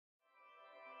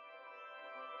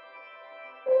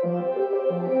Blue,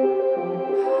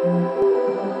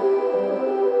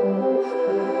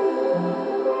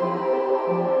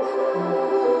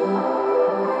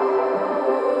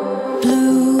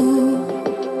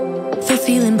 the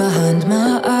feeling behind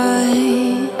my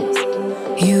eyes.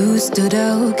 You stood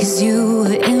out 'cause you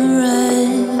were in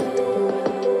red.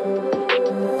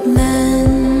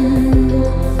 Then,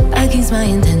 against my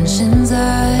intentions,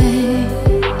 I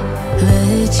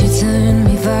let you turn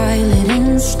me violet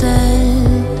instead.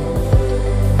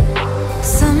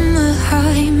 Summer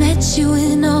high, met you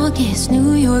in August.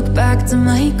 New York, back to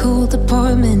my cold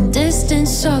apartment.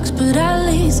 Distance sucks, but at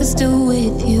least I'm still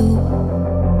with you.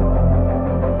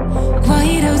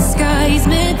 Whiteout skies,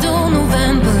 middle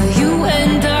November. You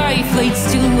and I, flights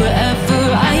to wherever.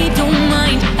 I don't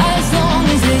mind, as long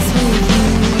as it's with you.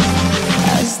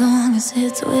 As long as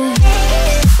it's with you.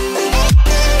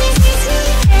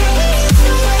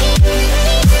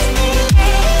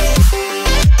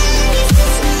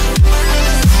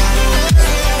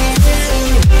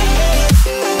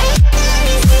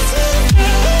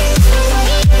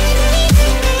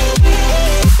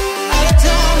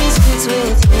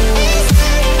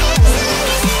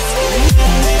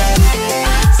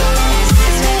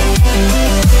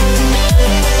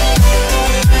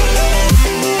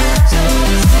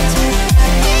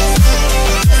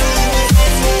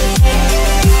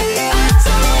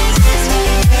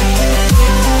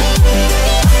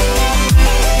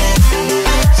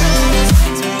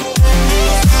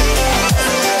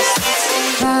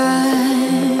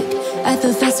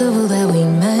 The festival that we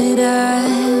met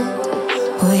at,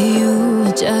 where you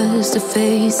were just a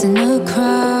face in a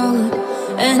crowd.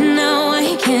 And now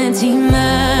I can't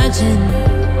imagine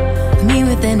me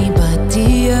with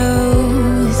anybody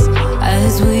else,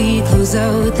 as we close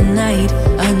out the night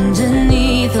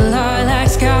underneath the lilac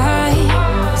sky.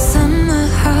 Summer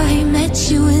high,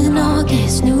 met you in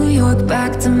August. New York,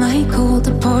 back to my cold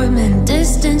apartment.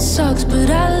 Distance sucks, but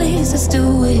at least I'm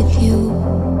still with you.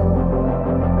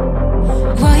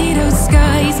 Whiteout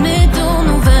skies, middle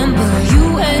November. You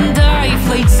and I,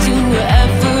 flights to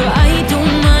wherever. I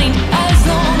don't mind, as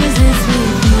long as it's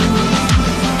with you.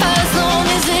 As long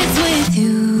as it's with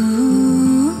you.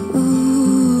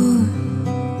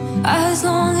 As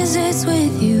long as it's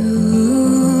with you.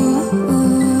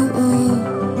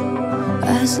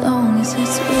 As long as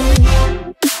it's with you.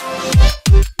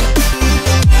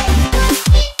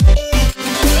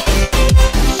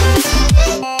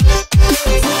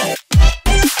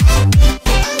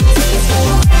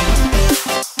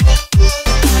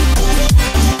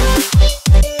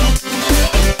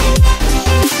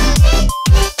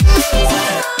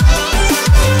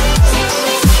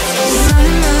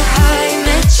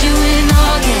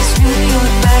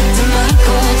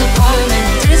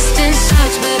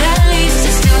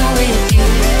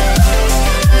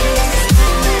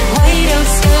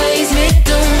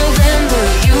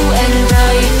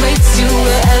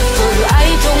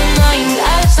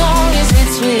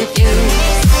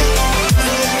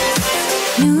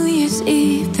 New Year's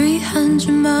Eve, 300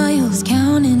 miles,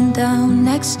 counting down.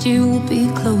 Next year will be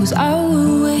close. I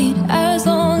will wait as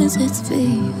long as it's for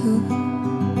you.